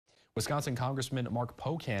Wisconsin Congressman Mark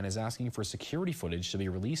Pocan is asking for security footage to be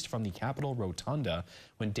released from the Capitol Rotunda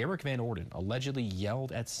when Derek Van Orden allegedly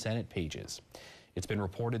yelled at Senate pages. It's been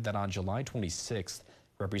reported that on July 26th,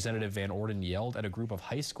 Representative Van Orden yelled at a group of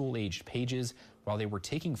high school-aged pages while they were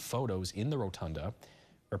taking photos in the rotunda.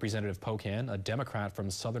 Representative Pocan, a Democrat from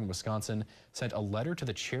southern Wisconsin, sent a letter to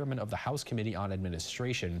the chairman of the House Committee on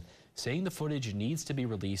Administration saying the footage needs to be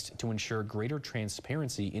released to ensure greater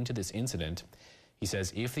transparency into this incident. He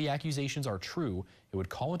says if the accusations are true, it would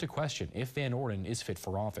call into question if Van Orden is fit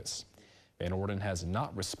for office. Van Orden has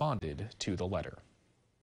not responded to the letter.